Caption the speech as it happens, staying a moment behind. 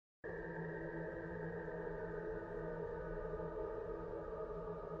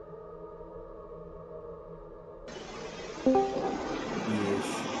Yes.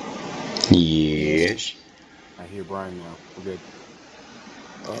 Yes. I hear Brian now. We're good.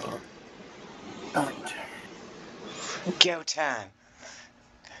 Go time.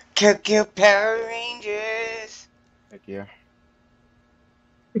 Go Power Rangers. Heck yeah.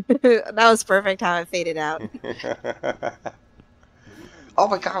 That was perfect how it faded out. Oh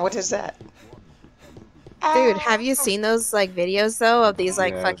my god, what is that? Dude, have you seen those like videos though of these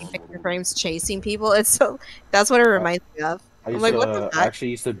like Yes. fucking picture frames chasing people? It's so that's what it reminds me of. I I'm used like, to, what the I fuck? actually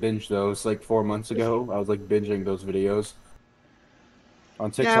used to binge those like 4 months ago. I was like binging those videos on Yeah,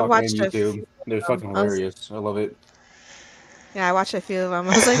 I TikTok and watched a few YouTube. They're of them. fucking hilarious. I love it. Yeah, I watched a few of them.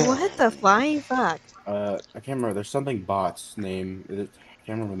 I was like, what the flying fuck? I can't remember. There's something bot's name. I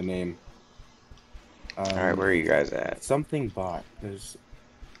can't remember the name. Alright, where are you guys at? Something bot. There's.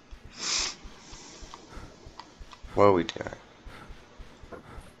 What are we doing?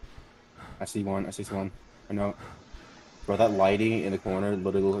 I see one. I see someone. I know. Bro, that lighting in the corner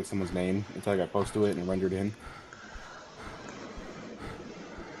literally looks like someone's name until I got close to it and rendered in.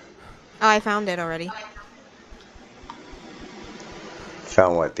 Oh, I found it already.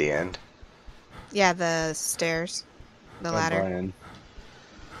 Found what, the end? Yeah, the stairs. The Oh, ladder. Brian.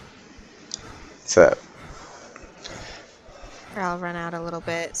 What's up? Here, I'll run out a little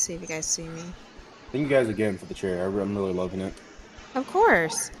bit, see if you guys see me. Thank you guys again for the chair. I'm really loving it. Of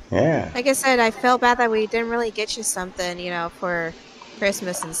course. Yeah. Like I said, I felt bad that we didn't really get you something, you know, for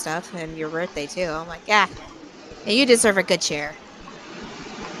Christmas and stuff, and your birthday too. I'm like, yeah. And you deserve a good chair.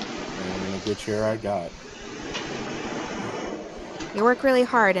 And a good chair I got. You work really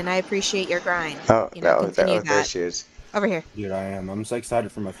hard, and I appreciate your grind. Oh, You know, continue there that. she is. Over here. Dude, I am. I'm so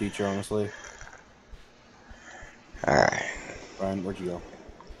excited for my future, honestly. Alright. Brian, where'd you go?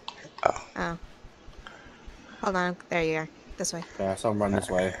 Oh. Hold on. There you are. This way. Yeah, I saw him run this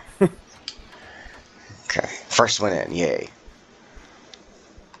way. Okay. First one in. Yay.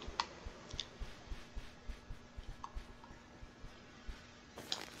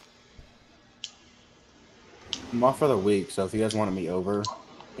 I'm off for the week, so if you guys want me over,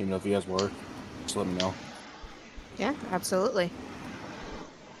 even though if you guys work, just let me know. Yeah, absolutely.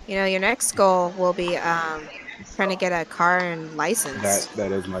 You know, your next goal will be trying to get a car and license.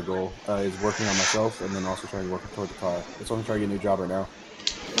 That is my goal. Is working on myself and then also trying to work toward the car. That's why I'm trying to get a new job right now.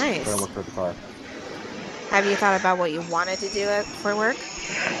 Nice. Trying to work toward the car. Have you thought about what you wanted to do for work?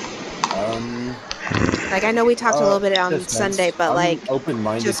 Like, I know we talked a little bit on Sunday, but I'm like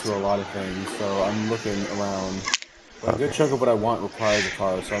open-minded to a lot of things, so I'm looking around. But a good chunk of what I want requires a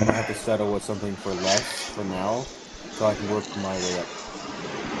car, so I'm gonna have to settle with something for less for now, so I can work my way up.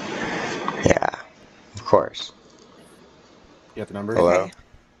 Yeah. Of course. You got the number? Hello? Okay.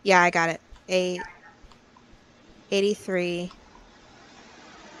 Yeah, I got it.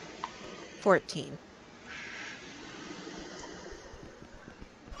 8314.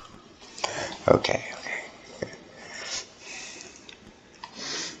 Okay.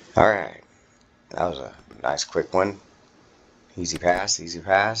 Alright. That was a nice quick one. Easy pass, easy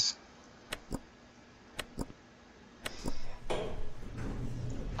pass. I'm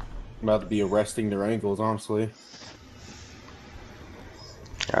about to be arresting their ankles, honestly.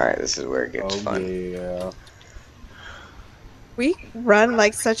 Alright, this is where it gets fun. Yeah. We run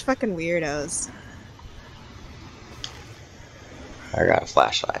like such fucking weirdos. I got a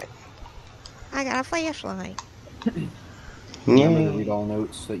flashlight. I got a flashlight. Remember to read all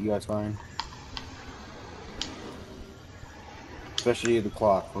notes that you guys find. Especially the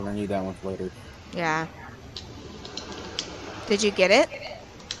clock. We're gonna need that one for later. Yeah. Did you get it?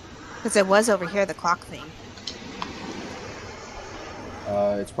 Because it was over here, the clock thing.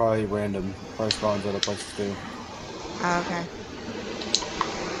 It's probably random. Probably spawns other places too. Oh, okay.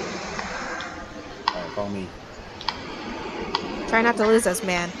 Alright, follow me. Try not to lose us,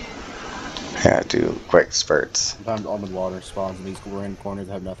 man. Yeah, do quick spurts. Sometimes almond water spawns in these random corners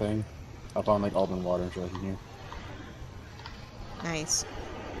that have nothing. I found like almond water and shit in here. Nice.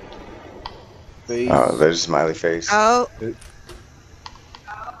 Face. Oh, there's a smiley face. Oh.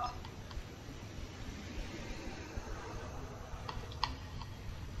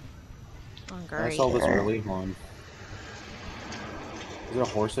 I saw this early on. Is it a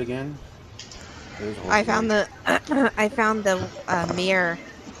horse again? There's a horse I found the I found the mirror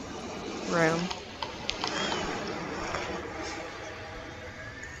room.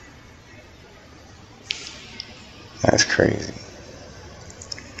 That's crazy.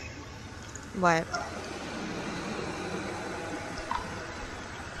 What?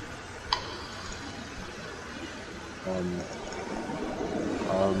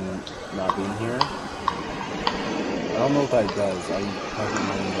 Not being here. I don't know what that does. I haven't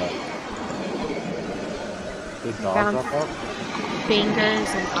known that. Did I dog found drop out? fingers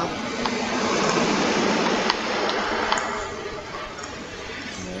and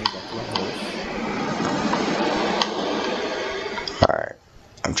No, back to the horse. Alright.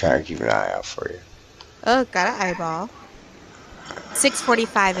 I'm trying to keep an eye out for you. oh, got an eyeball.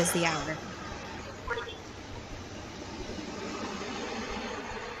 6:45 is the hour.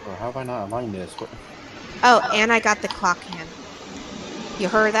 Bro, how have I not aligned this? What? Oh, and I got the clock hand. You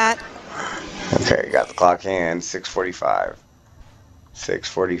heard that? Okay, got the clock hand. 6:45.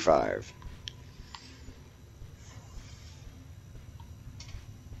 6:45.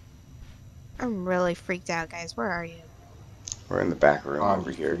 I'm really freaked out, guys. Where are you? We're in the back room I'm over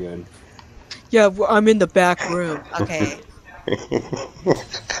just here. good. Yeah, I'm in the back room. Okay.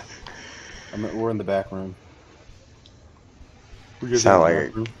 We're in the back room. We just in Sound the like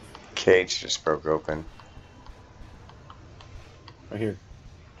back a room. cage just broke open. Right here.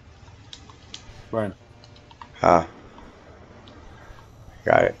 Brian. Huh.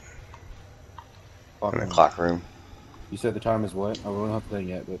 Got it. Clock In the room. clock room. You said the time is what? I don't have the thing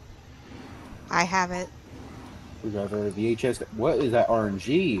yet, but I have it. screwdriver, VHS. What is that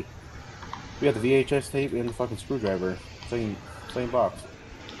RNG? We got the VHS tape and the fucking screwdriver. Same box.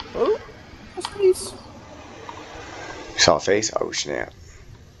 Oh, that's nice. You saw a face? Oh, snap.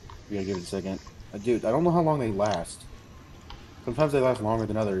 We gotta give it a second. Dude, I don't know how long they last. Sometimes they last longer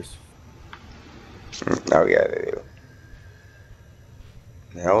than others. Oh, yeah, they do.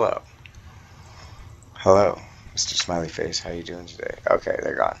 Hello. Hello, Mr. Smiley Face. How you doing today? Okay,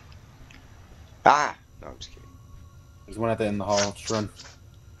 they're gone. Ah! No, I'm just kidding. There's one at the end of the hall. Just run.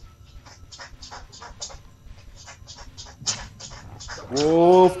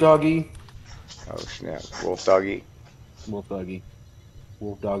 Wolf doggy. Oh, snap. Wolf doggy. Wolf doggy.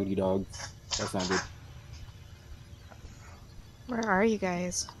 Wolf doggity dog. That's not good. Where are you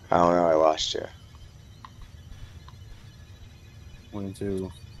guys? I don't know, I lost you. 1 and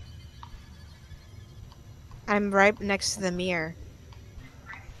 2. I'm right next to the mirror.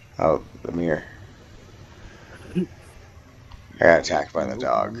 Oh, the mirror. I got attacked by the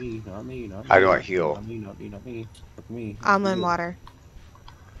dog. Not me, not me, not me. How do I heal? Not me, not me, not me. Not me. Almond water.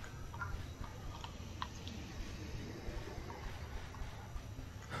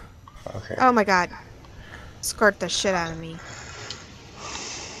 Okay. Oh my god. Squirt the shit out of me.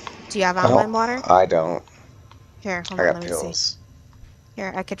 Do you have almond water? I don't. Here, hold I on, got let me pills. see.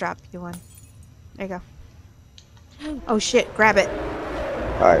 Here, I could drop you one. There you go. Oh shit, grab it.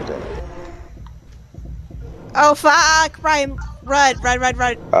 I didn't. Oh fuck! Ryan, run, run, run,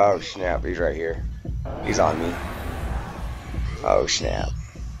 run. Oh, snap. He's right here. He's on me. Oh, snap.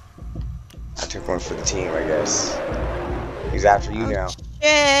 I took one for the team, I guess. He's after you now.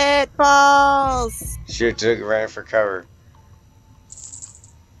 Shit balls! Shoot, took it right for cover.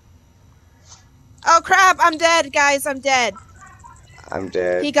 Oh crap! I'm dead, guys. I'm dead. I'm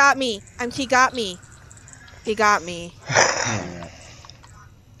dead. He got me. He got me. He got me.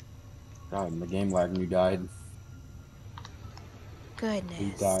 God, the game lagged and you died. Goodness. He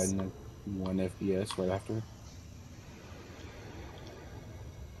died in 1 FPS right after.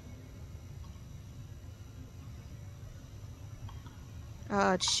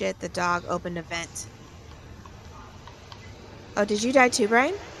 Oh shit! The dog opened a vent. Oh, did you die too,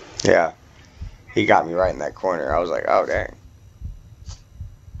 Brian? Yeah. He got me right in that corner. I was like, oh, dang.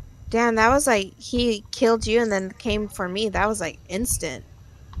 Damn, that was like he killed you and then came for me. That was like instant.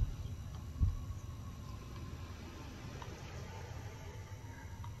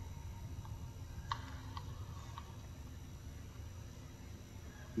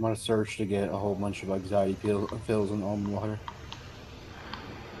 I'm gonna search to get a whole bunch of anxiety pills and almond water.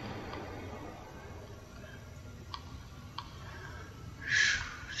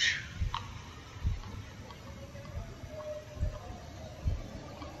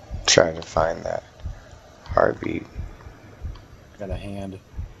 Trying to find that heartbeat. Got a hand.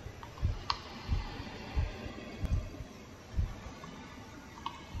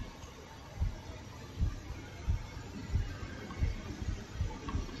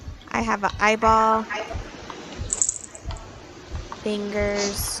 I have an eyeball,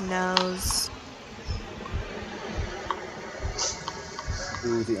 fingers, nose.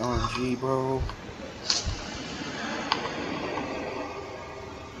 Ooh, the RNG, bro.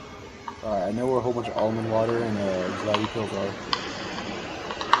 Alright, I know where a whole bunch of almond water and anxiety pills are.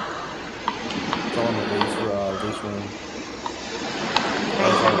 It's all in the base room. I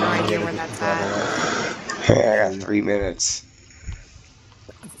have no idea where that's at. Hey, I got 3 minutes.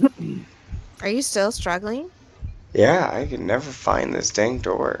 Are you still struggling? Yeah, I can never find this dang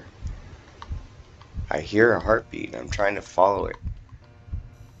door. I hear a heartbeat and I'm trying to follow it.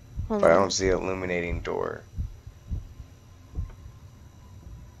 Hold But I on. don't see an illuminating door.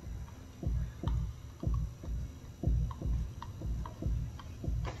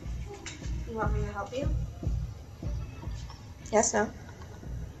 You want me to help you? Yes, no?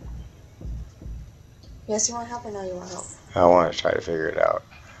 Yes, you want help or no, you want help? I want to try to figure it out.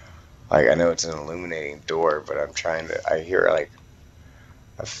 Like, I know it's an illuminating door, but I'm trying to, I hear like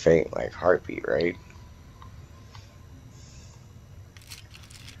a faint like heartbeat, right?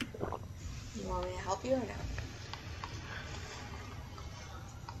 You want me to help you or no?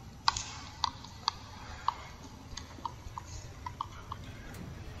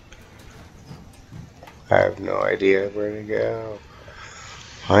 I have no idea where to go.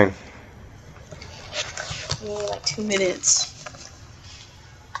 Fine. You need like 2 minutes.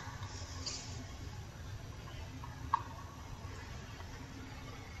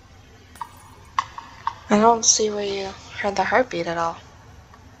 I don't see where you heard the heartbeat at all.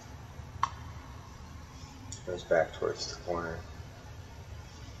 It goes back towards the corner.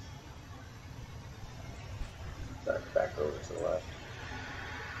 Back over to the left.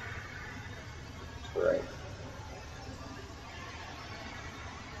 To the right.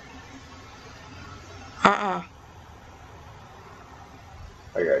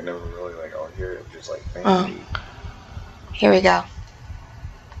 Like, I never really, like, I'll hear it just like faintly. Here we go.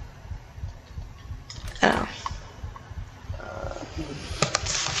 Oh.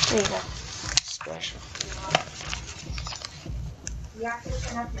 There you go. Special. You have to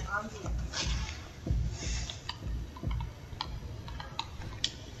turn up your ambient.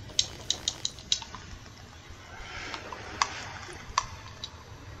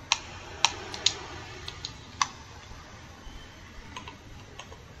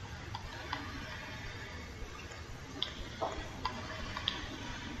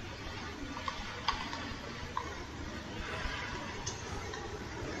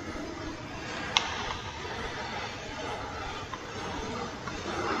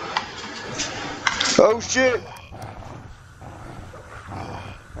 Oh shit!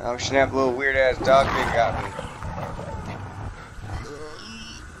 Oh snap, little weird ass dog thing got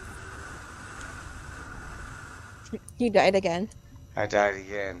me. You died again. I died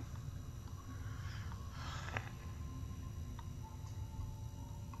again.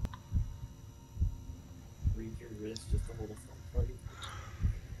 Read your wrist just to hold a phone party.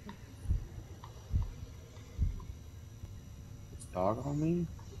 This dog on me?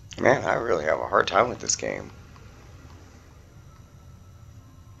 Man, I really have a hard time with this game.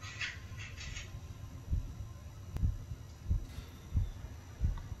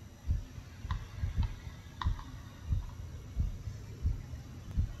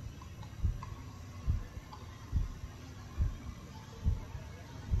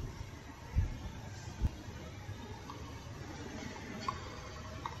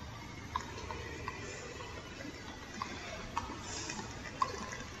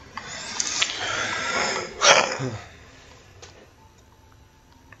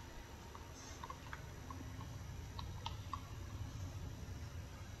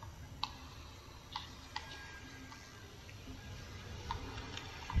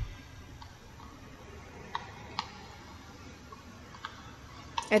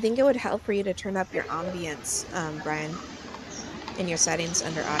 I think it would help for you to turn up your ambience, Brian, in your settings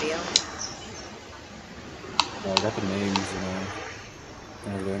under audio. Yeah, I got the names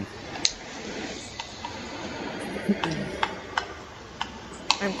and everything.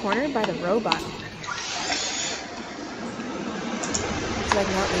 I'm cornered by the robot. It's like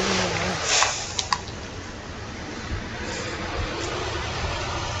not leaving me alone.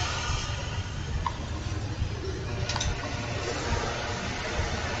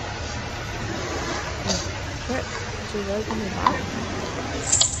 What? Did you really come in back?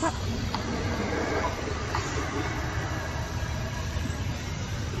 What?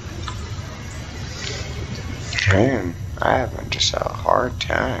 Man, I haven't just had a hard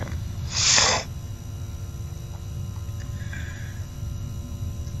time.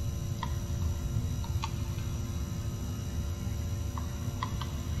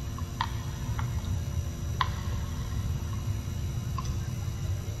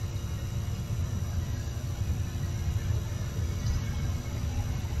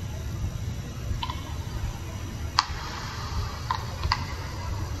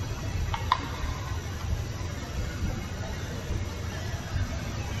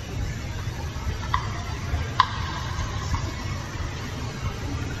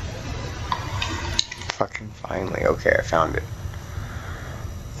 Fucking finally. Okay, I found it.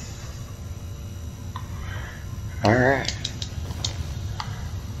 Alright.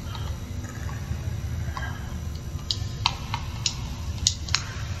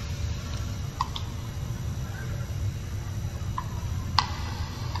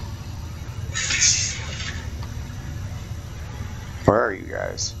 Where are you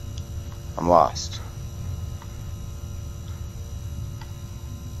guys? I'm lost.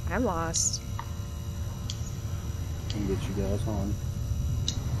 I'm lost. I'll get you guys on.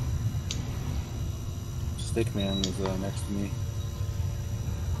 Stickman is next to me.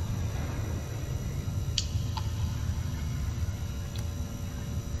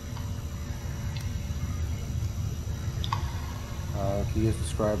 Can you guys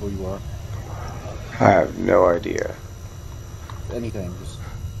describe where you are? I have no idea. Anything, just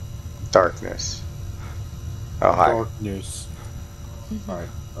Darkness. Oh, hi. darkness. Alright,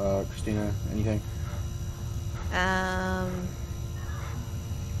 Christina, anything?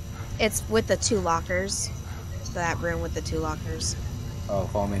 It's with the 2 lockers. That room with the 2 lockers. Oh,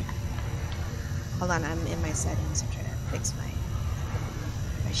 follow me. Hold on, I'm in my settings. I'm trying to fix my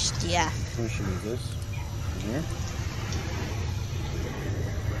stuff. Where should we do this? In here?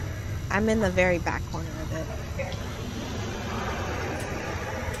 I'm in the very back corner of it.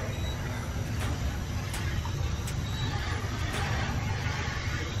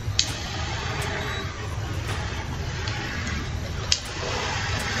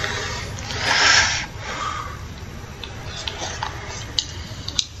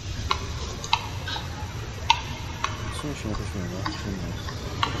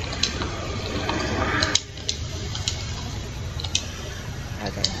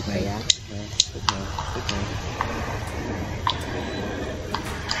 Okay, where you at?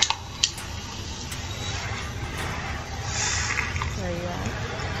 Where you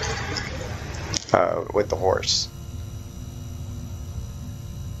at? With the horse.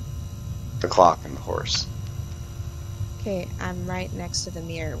 The clock and the horse. Okay, I'm right next to the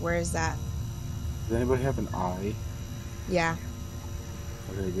mirror. Where is that? Does anybody have an eye? Yeah.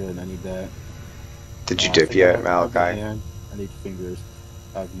 Okay, good. I need that. Did you dip yet, I Malachi? need fingers.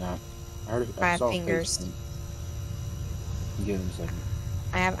 I have not. I have fingers. Give him a second.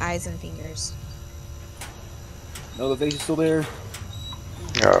 I have eyes and fingers. No, the face is still there.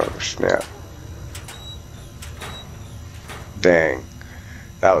 Oh, snap. Dang.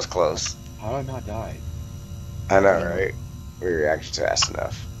 That was close. How did I not die? I know, right? We reacted fast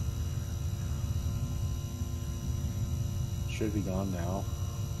enough. Should be gone now.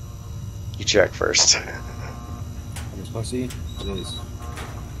 You check first. This pussy? It is.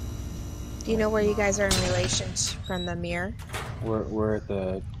 Do you know where you guys are in relation from the mirror? We're at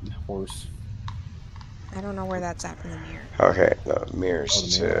the horse. I don't know where that's at from the mirror. Okay, the mirrors Oh,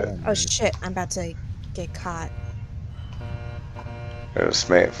 the mirror. Oh shit, I'm about to get caught. There's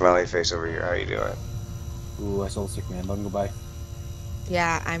a smiley face over here. How you doing? Ooh, I saw the sick man. Let him go by.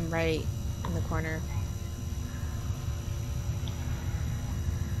 Yeah, I'm right in the corner.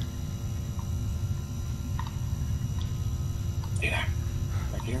 Yeah.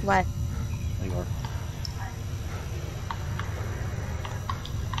 Right here? What? There you are.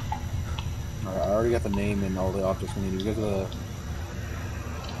 Alright, I already got the name and all the objects we need. We go to the...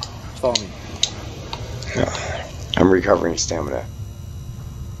 Follow me. I'm recovering stamina.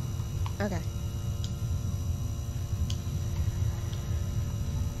 Okay.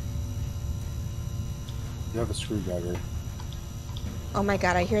 You have a screwdriver. Oh my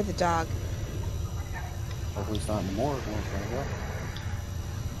god, I hear the dog. Hopefully it's not in the morgue.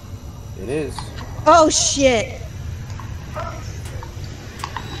 It is. Oh shit!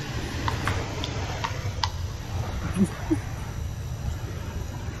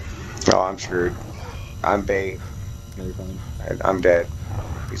 Oh, I'm screwed. I'm bait. No, you're fine. I'm dead.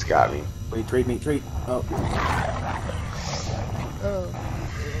 He's got me. Wait, trade me, trade. Oh. Oh.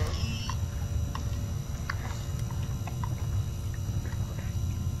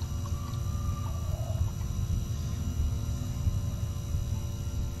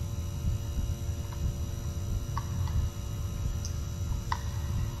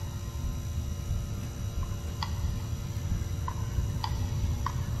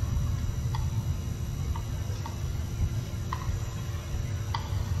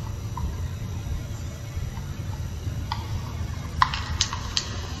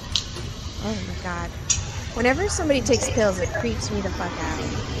 Oh my god. Whenever somebody takes pills, it creeps me the fuck out.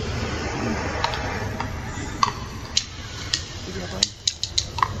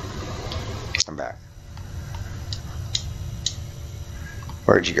 I'm back.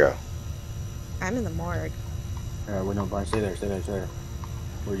 Where'd you go? I'm in the morgue. Wait, no, Brian, stay there, stay there, stay there.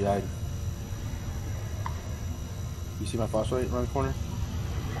 Where you hide? You see my flashlight around the corner?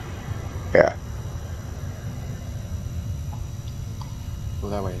 Yeah. Go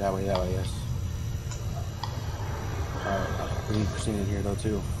that way, yes. We need Christina in here, though,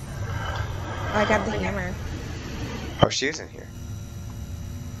 too. Oh, I got the hammer. Oh, she is in here.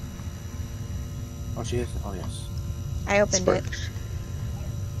 Oh, she is? Oh, yes. I opened it.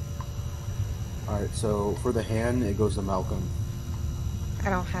 Alright, so for the hand, it goes to Malcolm. I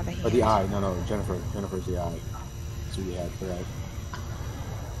don't have a hand. Or the eye. No, Jennifer. Jennifer's the eye. So we had for eye.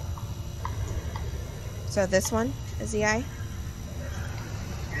 So this one is the eye?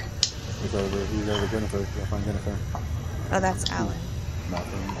 He's over Jennifer. Go find Jennifer. Oh, that's Alan.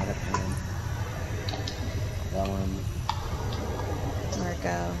 Malcolm. I got the hand. Alan.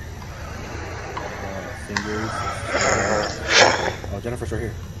 Marco. Fingers. Oh, Jennifer's right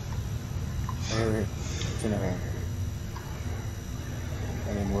here. Right here. It's in there.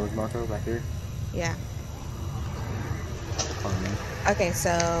 And then where's Marco? Back here? Yeah. Carmen. Okay,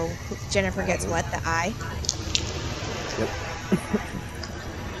 so Jennifer gets what? The eye? Yep.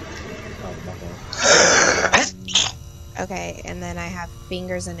 Oh, Marco. Okay, and then I have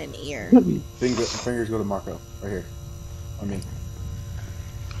fingers and an ear. Fingers go to Marco. Right here. On me.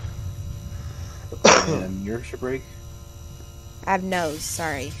 And your shipwreck? I have nose.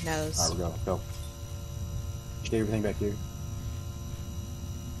 Sorry, nose. Alright, we'll go. Get everything back here.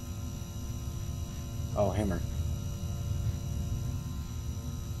 Oh, hammer.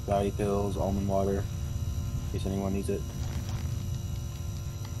 Diet pills, almond water, in case anyone needs it.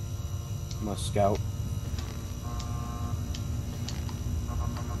 Must scout.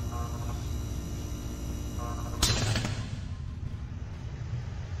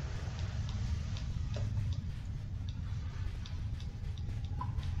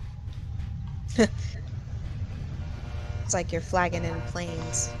 It's like you're flagging in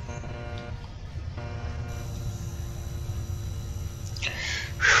planes.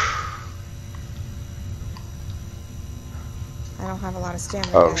 I don't have a lot of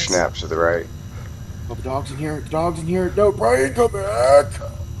stamina. Oh, guys. snap, to the right. Oh, the dog's in here. The dog's in here. No, Brian, come back.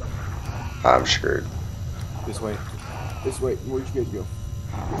 I'm screwed. This way. This way. Where'd you guys go?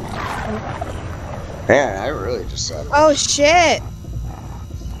 Man, I really just suck. Oh shit!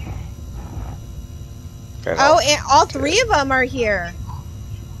 Oh, and all three of them are here.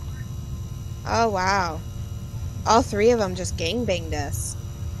 Oh wow! All three of them just gangbanged us.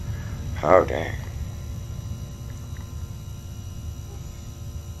 Oh, dang.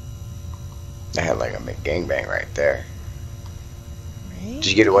 I had like a big gangbang right there. Right? Did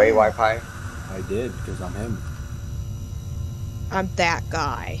you get away, Wi-Fi? I did, because I'm him. I'm that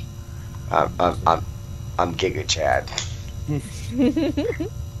guy. I'm Giga Chad.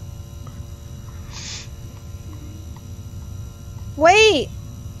 Wait!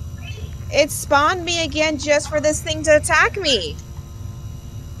 It spawned me again just for this thing to attack me.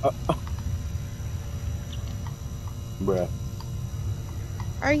 Bruh.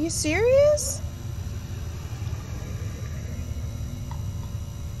 Are you serious?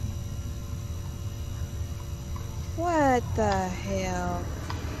 What the hell?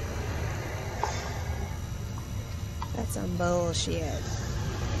 That's some bullshit.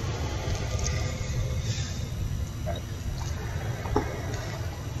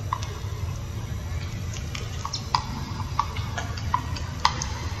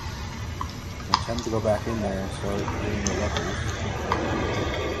 I tend to go back in there and start getting the weapons.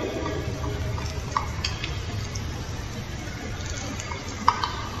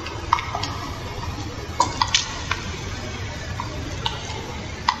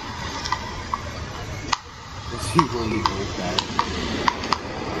 Let's see where you go with that.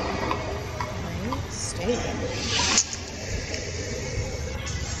 Right? Stay there.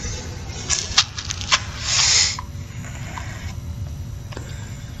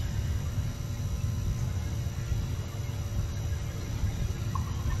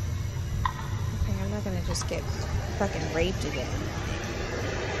 Just get fucking raped again.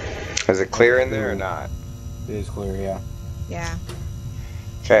 Is it clear in there or not? It is clear, yeah. Yeah.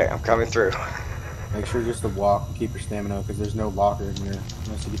 Okay, I'm coming through. Make sure just to walk and keep your stamina, because there's no locker in here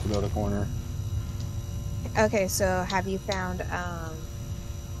unless you get to the other corner. Okay, so have you found I'm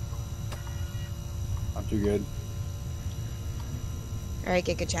too good. Alright,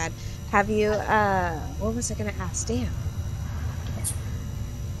 Giga Chad. Have you what was I gonna ask? Damn.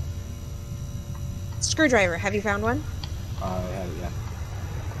 Screwdriver, have you found one? I had it, yeah.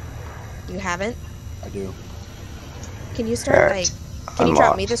 You haven't? I do. Can you start, like, can you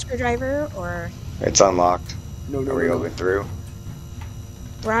drop me the screwdriver, or? It's unlocked. No, Are we going through?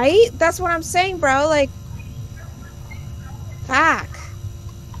 Right? That's what I'm saying, bro. Like, fuck.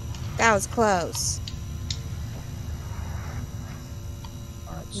 That was close.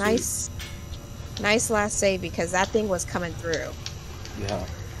 All right, Nice. Nice last save, because that thing was coming through. Yeah.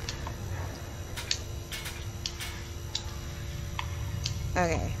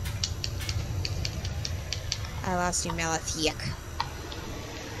 Okay. I lost you, Malathic.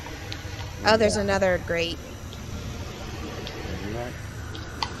 Oh, there's another grate.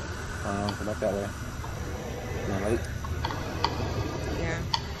 Go back that way. You want light? Yeah.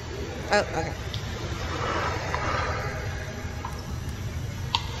 Oh, okay.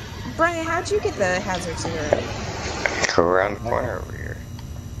 Brian, how'd you get the hazard cigarette? Go around the corner over here.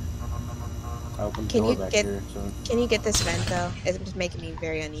 I opened the Can door you back get here, so... Can you get this vent though? It's making me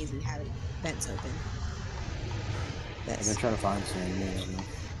very uneasy having vents open. I've been This. trying to find some.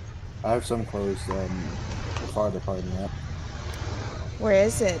 I have some closed, the farther part of the map. Where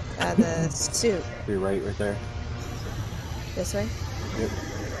is it? The suit. To your right there. This way? Yep.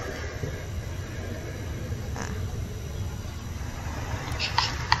 Ah.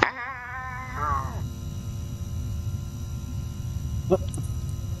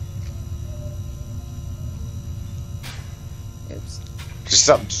 Oops. Just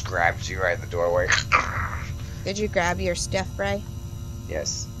something just grabs you right in the doorway. Did you grab your stuff, Bray?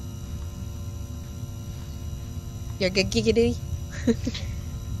 Yes. Your giggity?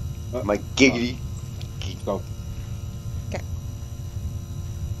 My giggity. Let's go. Okay.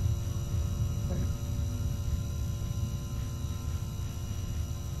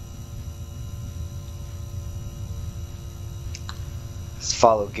 Let's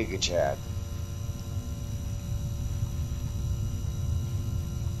follow Giga Chad.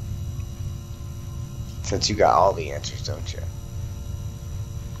 Since you got all the answers, don't you?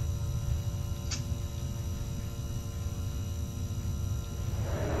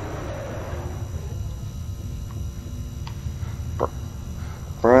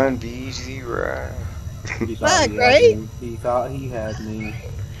 Run, BZ, run. He thought Look, he right? had me. He thought he had me.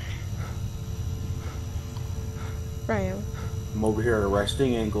 Brian. I'm over here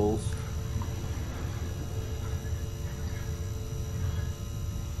arresting ankles.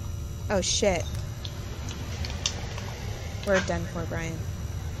 Oh shit. We're done for, Brian.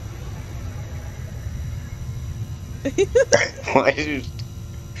 Why is you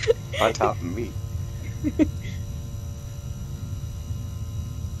on top of me?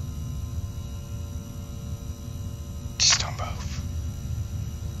 Just don't move.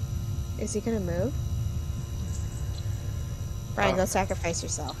 Is he gonna move? Brian, go sacrifice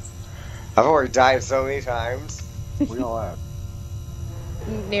yourself. I've already died so many times. Where y'all at?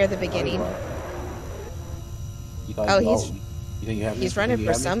 Near the beginning. You thought Oh, you he's- you think you have me? he's You running think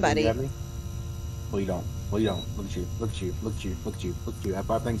you for have me? somebody. You have me? Well, you don't. Well, you don't. Look at you. Look at you. Look at you. Look at you. Look at you. I have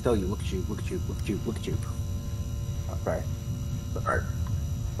 5 things to tell you. Look at you. Look at you. Look at you. Look at you. Okay. Alright.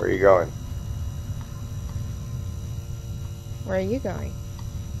 Where are you going? Where are you going?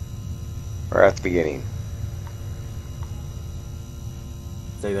 We're at the beginning.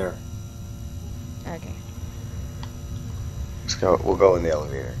 Stay there. Okay. Let's go. We'll go in the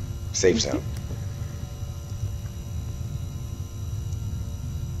elevator. Safe zone.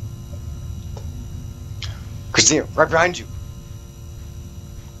 Christina, right behind you.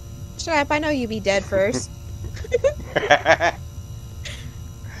 Shut up, I know you be dead first.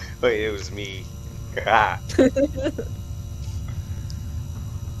 Wait, it was me. Ah.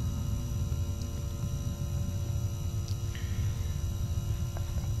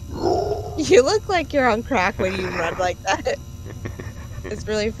 You look like you're on crack when you run like that. It's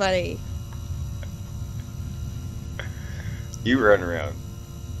really funny. You run around.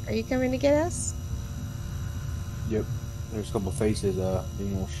 Are you coming to get us? Yep. There's a couple faces,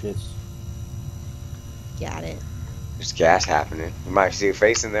 being little shits. Got it. There's gas happening. You might see a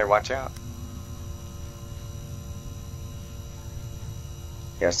face in there. Watch out.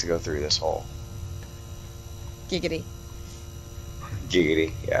 He has to go through this hole. Giggity.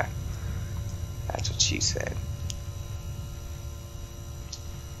 Giggity, yeah. That's what she said.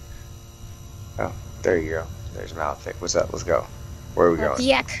 Oh, there you go. There's Malathic. What's up? Let's go. Where are we going?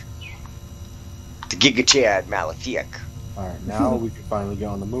 Yuck. To Giga Chad Malathic. Alright, now we can finally get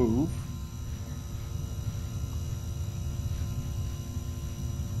on the move.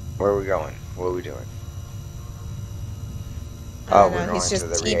 Where are we going? What are we doing? I Oh, don't we're know, going he's just to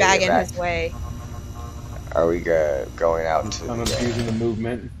the teabagging back. his way. Are we going out to I'm the... confusing the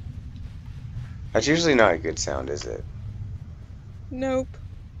movement. That's usually not a good sound, is it? Nope.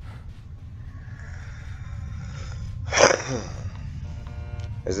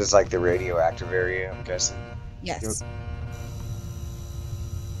 Is this like the radioactive area, I'm guessing? Yes.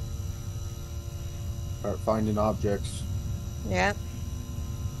 Start finding objects. Yep.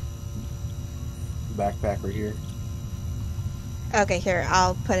 Backpack right here. Okay, here,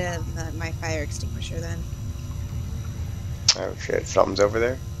 I'll put it in my fire extinguisher then. Oh shit, something's over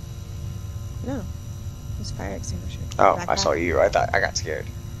there? No. It's fire extinguisher. Oh, I Backpack. saw you. I thought I got scared.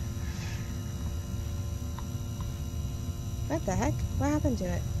 What the heck? What happened to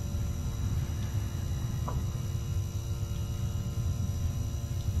it?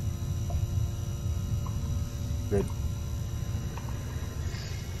 Good.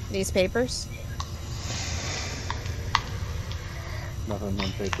 These papers? Nothing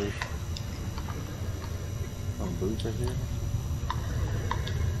on papers. Some boots right here.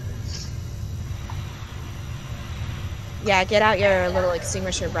 Yeah, get out your little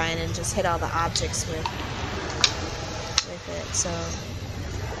extinguisher, Brian, and just hit all the objects with it. So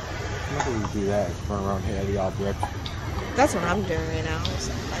I'm not going to do that. Run around, hit every object. that's what I'm doing right now.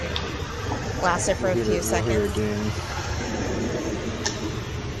 So like, blast it for a few seconds.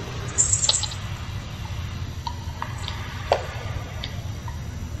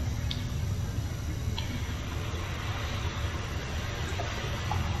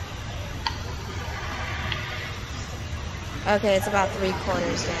 Okay, it's about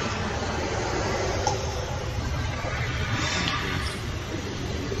 3/4 down.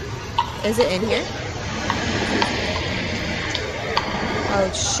 Is it in here?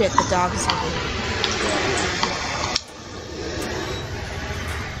 Oh shit, the dog is over here.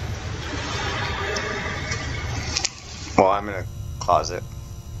 Well, I'm in a closet.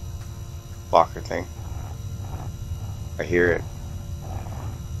 Locker thing. I hear it.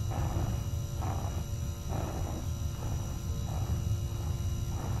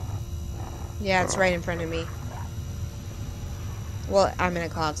 Yeah, it's right in front of me. Well, I'm in a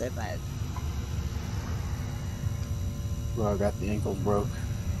closet, but... Well, I got the ankles broke.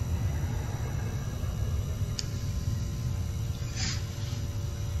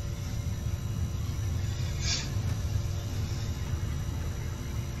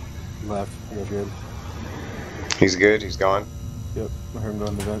 Left, you're good. He's good, he's gone. Yep, I heard him go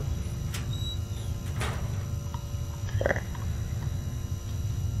in the vent. Okay.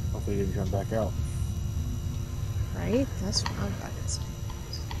 Hopefully he didn't jump back out. Right? That's what I'm fucking saying.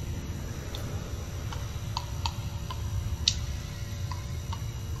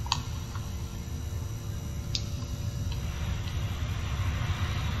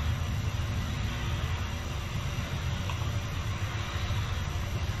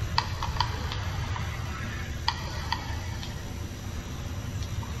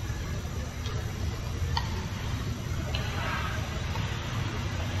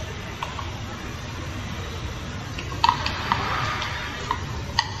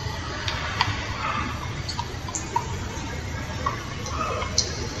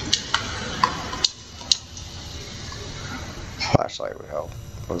 Flashlight would help.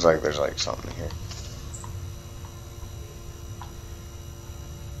 Looks like there's like something here.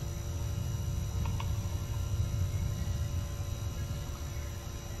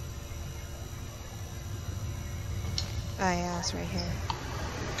 Oh yeah, it's right here.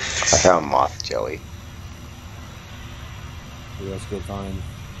 I found moth jelly. Yeah, that's a good find.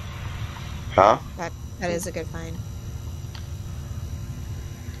 Huh? That is a good find.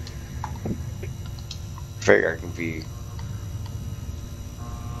 I figure I can be...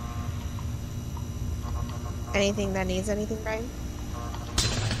 Anything that needs anything, Brian?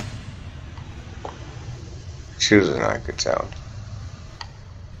 Shoes are not a good sound.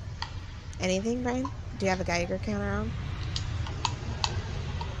 Anything, Brian? Do you have a Geiger counter on?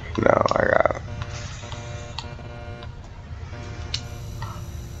 No, I got it.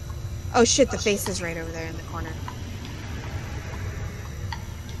 Oh shit, the face is right over there in the corner.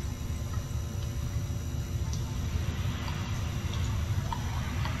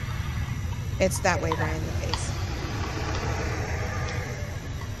 It's that way, Brian, the face.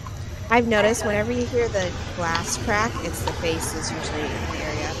 I've noticed whenever you hear the glass crack, it's the face is usually in the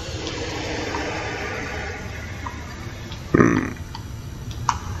area. Hmm.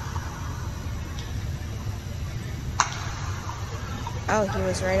 Oh, he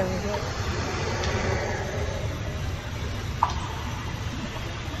was right over here.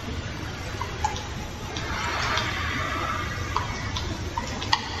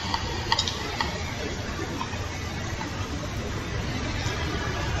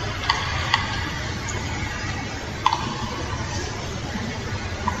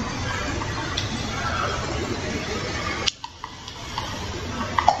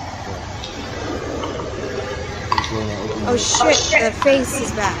 Oh shit, the face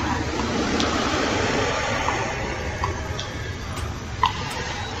is back.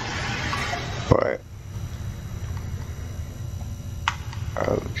 What?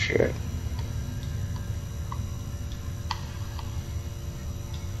 Oh shit.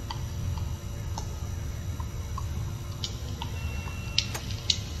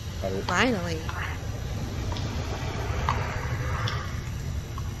 Finally.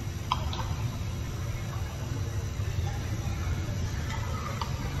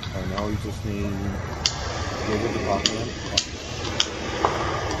 Now we just need to get the Pac-Man.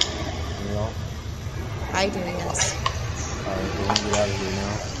 like doing this. Alright, we're gonna get out of here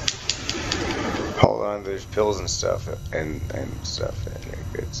now. Hold on, there's pills and stuff and stuff in there.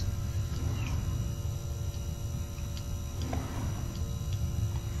 Good.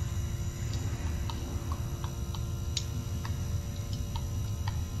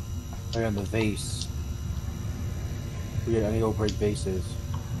 I got the vase. I need to go break vases.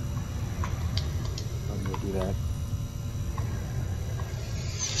 I'm gonna do that.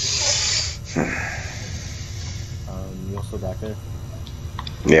 You also back there?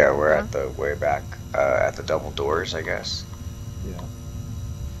 Yeah, we're at the way back, at the double doors, I guess. Yeah.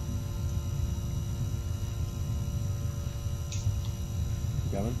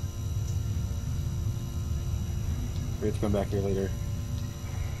 You coming? We have to come back here later.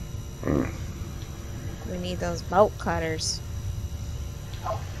 We need those bolt cutters.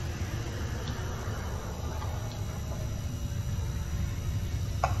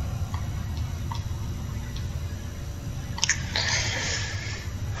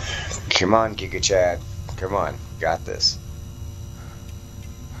 Come on, Giga Chad. Come on, got this.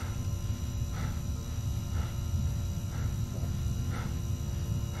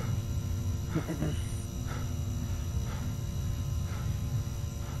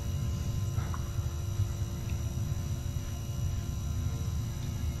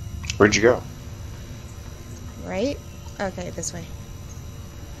 Where'd you go? Right? Okay, this way.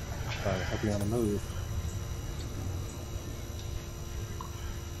 Alright, hope you're on the move.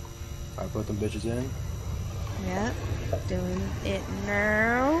 Alright, put them bitches in. Yep. Doing it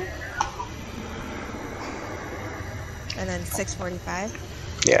now. And then 6:45.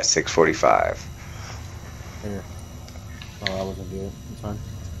 Yeah, 6:45. Here. Oh, I wasn't good. It's fine.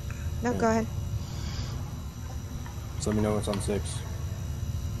 No, Yeah. go ahead. So let me know what's on 6.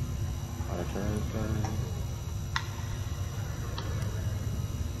 Alright, turn.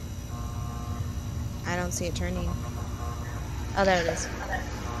 I don't see it turning. Oh, there it is.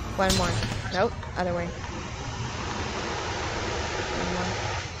 One more. Nope, other way. One more.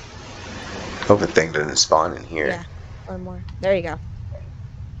 Hope the thing doesn't spawn in here. Yeah, one more. There you go.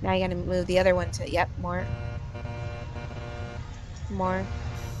 Now you gotta move the other one to, yep, more. More.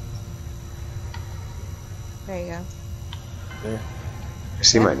 There you go. There. I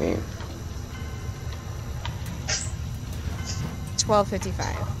see my name.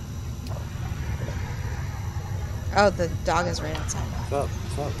 12:55. Oh, the dog is right outside. What's up?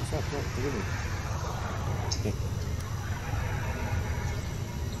 What's up? What's up? What? Forgive me. Okay.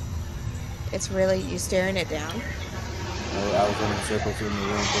 It's really, you staring it down? I was running circles in the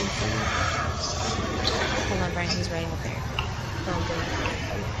room. Hold on, Brian, he's right out there. Don't do it.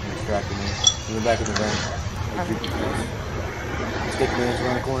 You're distracting me. In the back of the van. Stick man's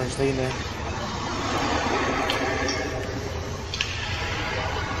around the corner. Stay in there.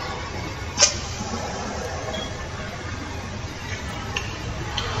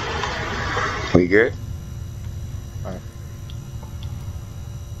 We good? Alright.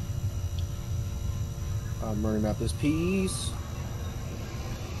 I'm running out this piece.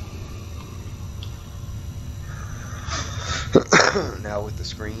 Now with the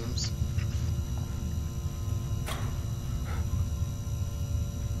screams.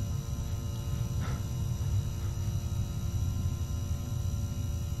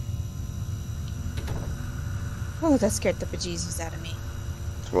 Oh, that scared the bejesus out of me.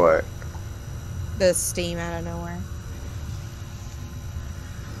 What? The steam out of nowhere.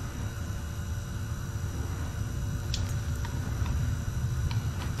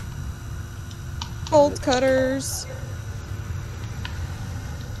 Bolt cutters.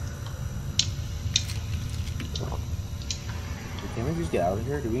 Can we just get out of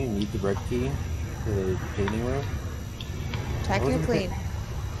here? Do we even need the red key for the painting room? Technically.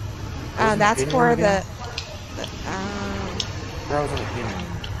 Wasn't That's the painting for room the. again? Where was on the painting room?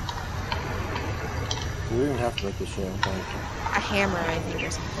 Do we even have to break this shit? Okay. A hammer, I think,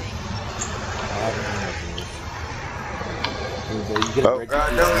 or something. I haven't done that. You get a Oh red god,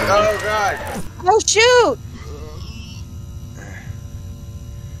 key no, for the- oh god! Oh, shoot!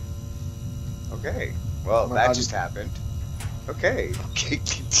 Okay, well, that just happened. Okay. I'm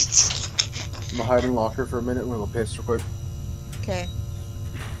gonna hide in locker for a minute. We're gonna go piss real quick. Okay.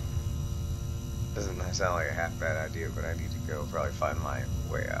 Doesn't sound like a half bad idea, but I need to go probably find my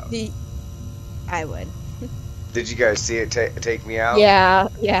way out. I would. Did you guys see it take me out? Yeah,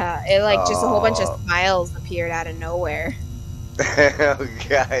 yeah. It like just a whole bunch Oh. of smiles appeared out of nowhere. Oh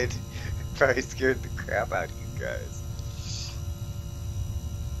god. Probably scared the crap out of you guys.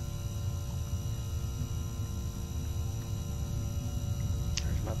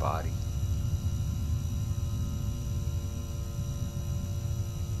 Where's my body?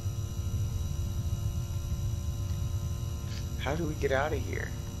 How do we get out of here?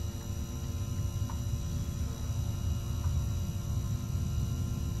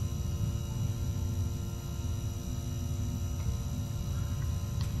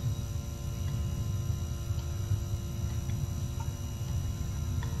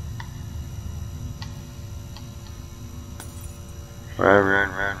 Run.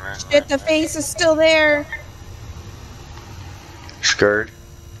 Shit, the face is still there. Scared?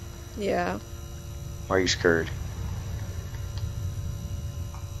 Yeah. Why are you scared?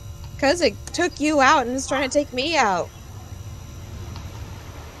 Because it took you out and is trying to take me out.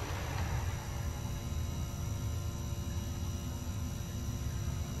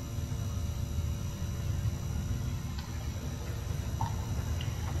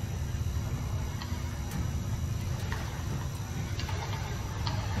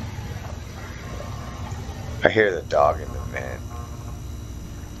 I hear the dog in the vent.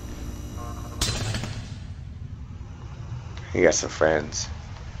 You got some friends.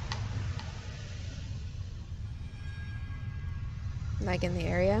 Like in the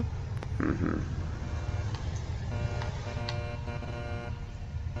area? Mm-hmm.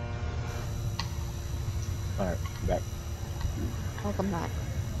 Alright, back. Welcome back.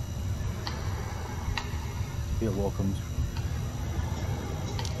 Feel welcomed.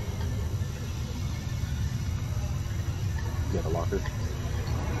 You got a locker?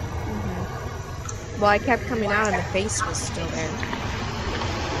 Well, I kept coming out and the face was still there.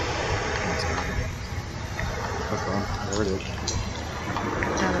 That's fine. There it is.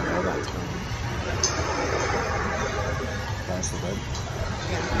 Now the robot's gone. That's the bed.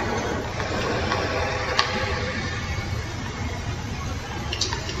 Yeah.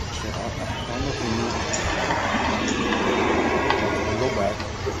 Shit, I don't know if we need... I'll go back.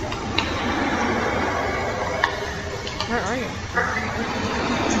 Where are you?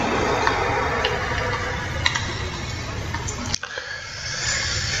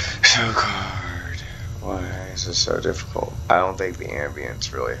 So hard. Why is this so difficult? I don't think the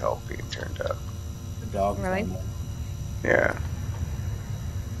ambience really helped being turned up. The dog. Really? Yeah.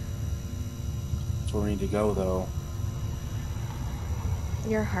 That's where we need to go, though.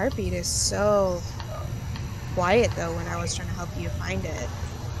 Your heartbeat is so quiet though when I was trying to help you find it.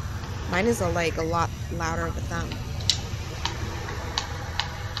 Mine is like a lot louder of a thump.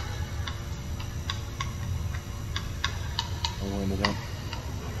 Oh, we're in the vent.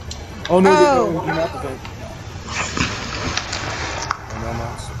 Oh no! Oh. No, not the vent. Oh no, I'm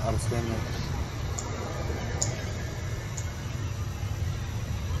out of stamina.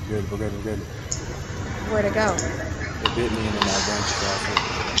 Good, we're good, we're good. Where to go? It bit me and then I branched across it.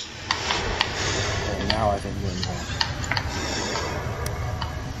 And now I think we're in the vent.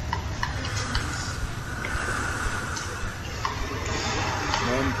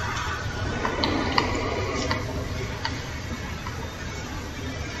 Run.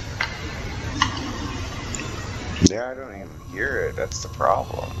 Yeah, I don't even hear it. That's the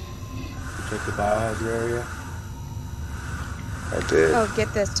problem. You check the biohazard area. I did. Oh,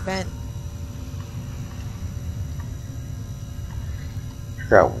 get this vent. I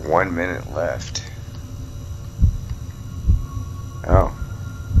got 1 minute left. Oh.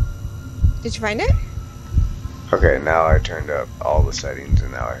 Did you find it? Okay, now I turned up all the settings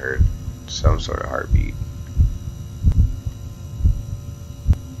and now I heard some sort of heartbeat.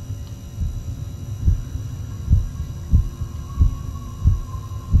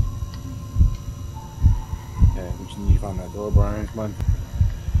 Okay, we just need to find that door, Brian. Come on.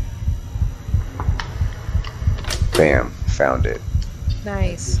 Bam, found it.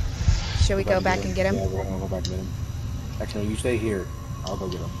 Nice. Should we go back and get him? Yeah, we're gonna go back and get him. Actually, no, you stay here. I'll go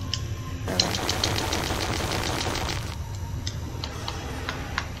get him.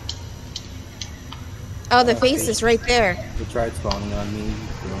 Oh, the face is right there. They tried spawning on me,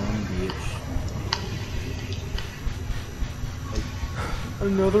 dumb bitch. Like,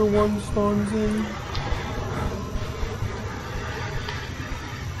 another one spawns in.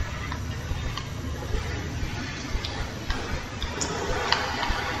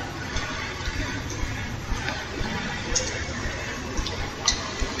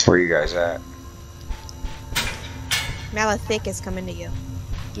 Where you guys at? Malathic is coming to you.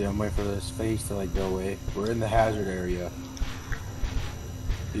 Yeah, I'm waiting for this face to like go away. We're in the hazard area.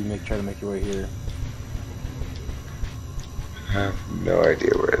 You try to make your way here. I have no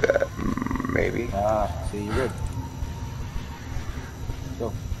idea where that. Maybe. Ah, see, you're good.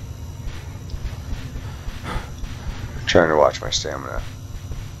 Go. Trying to watch my stamina.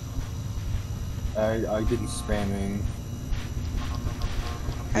 I didn't spamming.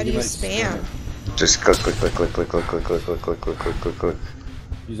 How do you like, spam? Just click, click, click, click, click, click, click, click, click, click, click, click, click, click.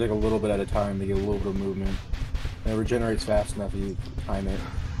 Use like a little bit at a time to get a little bit of movement. And it regenerates fast enough if you time it.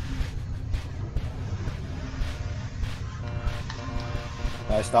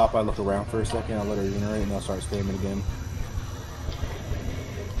 I stop, I look around for a second, I'll let her regenerate, and I'll start spamming again.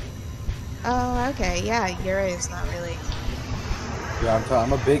 Oh, okay. Yeah, Yuri's not really. Yeah,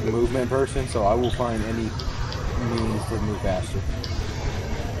 I'm a big movement person, so I will find any means to move faster.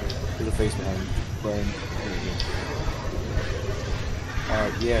 There's a face behind Brian.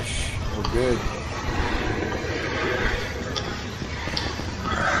 Alright, yes, we're good.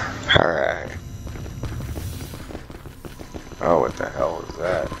 Alright. Oh, what the hell is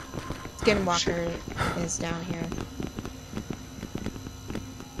that? Skinwalker is down here.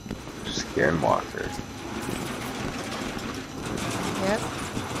 Skinwalker. Yep.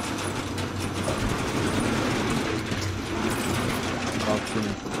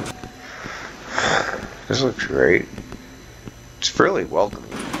 This looks great. It's really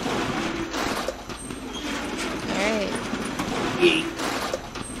welcoming. Alright. Yeet.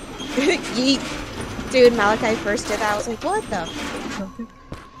 Yeet. Dude, Malachi first did that. I was like, what the?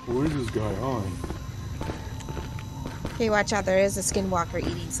 What is this guy on? Okay, watch out. There is a skinwalker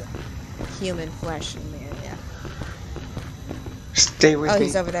eating some human flesh in there. Yeah. Stay with me. Oh,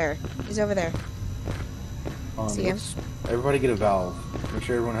 he's over there. He's over there. See him? Everybody get a valve. Make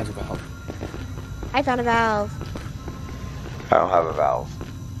sure everyone has a valve. I found a valve. I don't have a valve.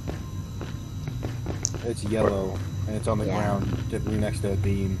 It's yellow, and it's on the ground, typically next to a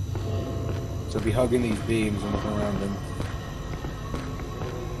beam. So be hugging these beams and looking around them.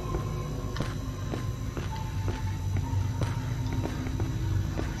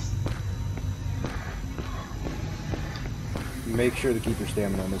 Make sure to keep your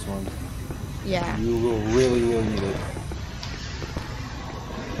stamina on this one. Yeah. You will really, really need it.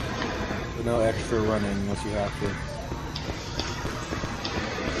 But no extra running unless you have to.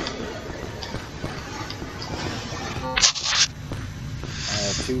 I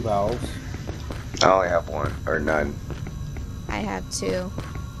have 2 valves. I only have 1, or none. I have 2.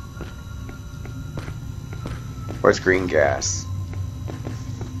 Where's green gas?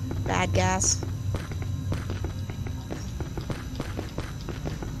 Bad gas.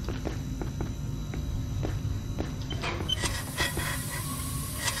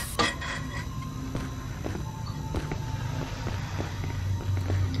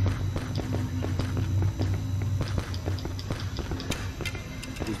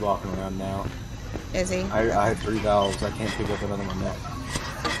 He's walking around now. Is he? I have 3 valves. I can't pick up another one yet.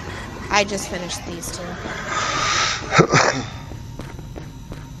 I just finished these 2.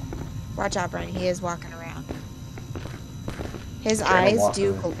 Watch out, Brian. He is walking around. His eyes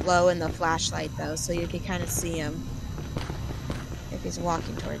do glow in the flashlight, though, so you can kind of see him if he's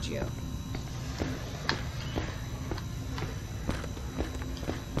walking towards you.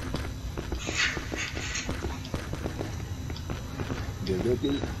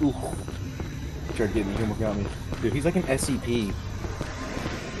 Ooh. Tried getting me, he almost got me. Dude, he's like an SCP.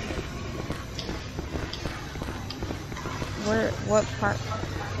 What part?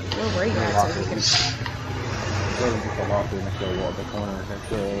 Where were you at? So we can... The locker next to the wall, the corner, next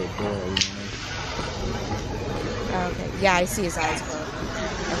to the door. Oh, okay. Yeah, I see his eyes glow. I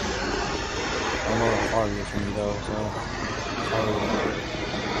don't know how far he is from me though, so.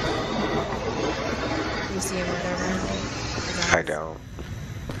 You see him over there, Brian? I don't.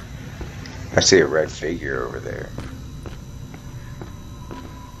 I see a red figure over there.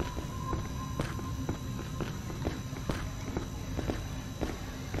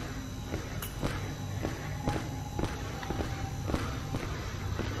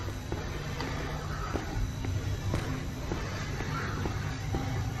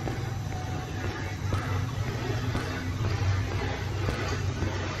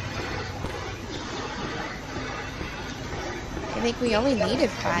 I think we only needed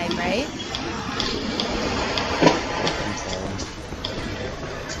 5, right?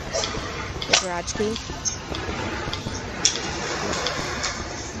 The garage key.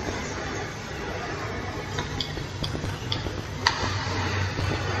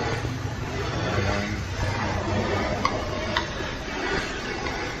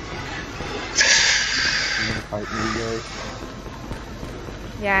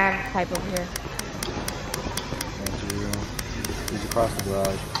 Yeah, I have a pipe over here. He's across the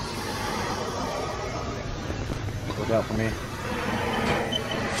garage. Look out for me.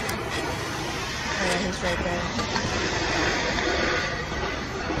 Oh, yeah, he's right there.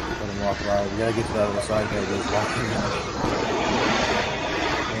 Let him walk by. We gotta get to that other side there. He's walking now.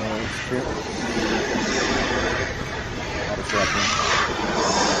 Trip. Out of tracking.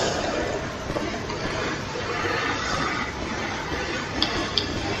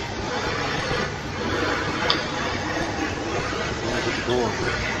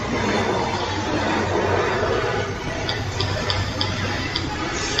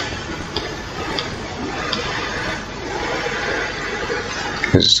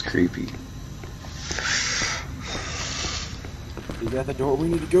 This is creepy. He's at the door we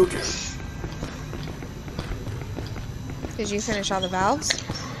need to go to. Did you finish all the valves?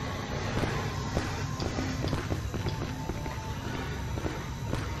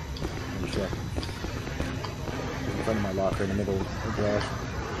 Let me check. In front of my locker in the middle of the garage.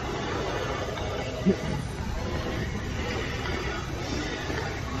 There's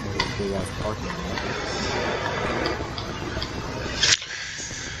a big ass parking lot.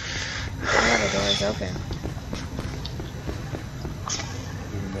 Yeah, the door is open.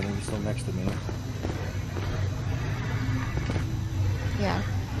 He's still next to me. Yeah,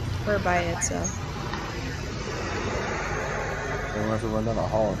 we're by it, so. Then we have to run down the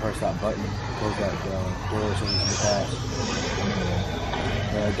hall and press that button, close that door so we can pass.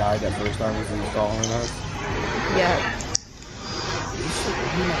 And I died that first time because he was following us. Yeah.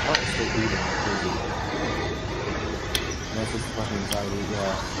 My heart is still beating. That's just fucking anxiety,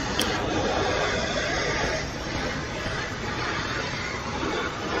 yeah.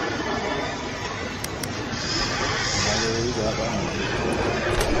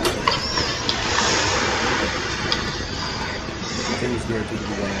 I think he's guaranteed to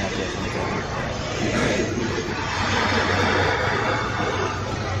be running out there sometime.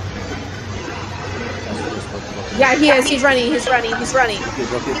 Yeah, he is. He's running. He's running. He's running. Book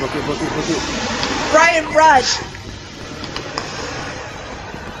it. Brian, run!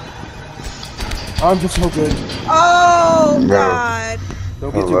 I'm just so good. Oh, No. God.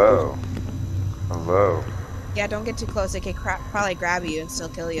 Don't get too Hello. Hello. Yeah, don't get too close. It could probably grab you and still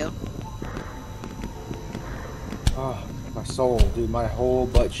kill you. Oh, my soul, dude. My whole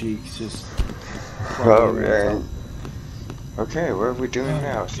butt cheeks just. Oh, man. Okay, what are we doing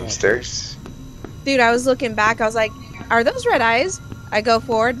now? Some stairs? Dude, I was looking back. I was like, are those red eyes? I go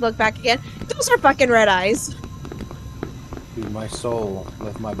forward, look back again. Those are fucking red eyes. Dude, my soul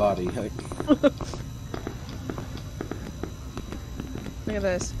left my body. Look at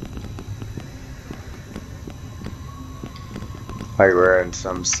this. Like we're in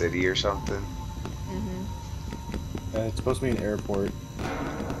some city or something? Mm-hmm. It's supposed to be an airport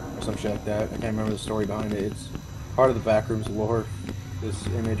or some shit like that. I can't remember the story behind it. It's part of the Backrooms lore. This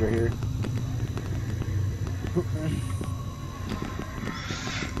image right here.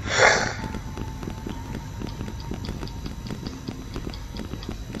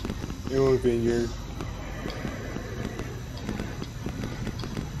 It would have been your.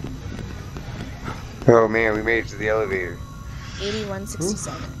 Oh man, we made it to the elevator.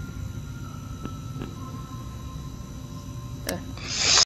 8167.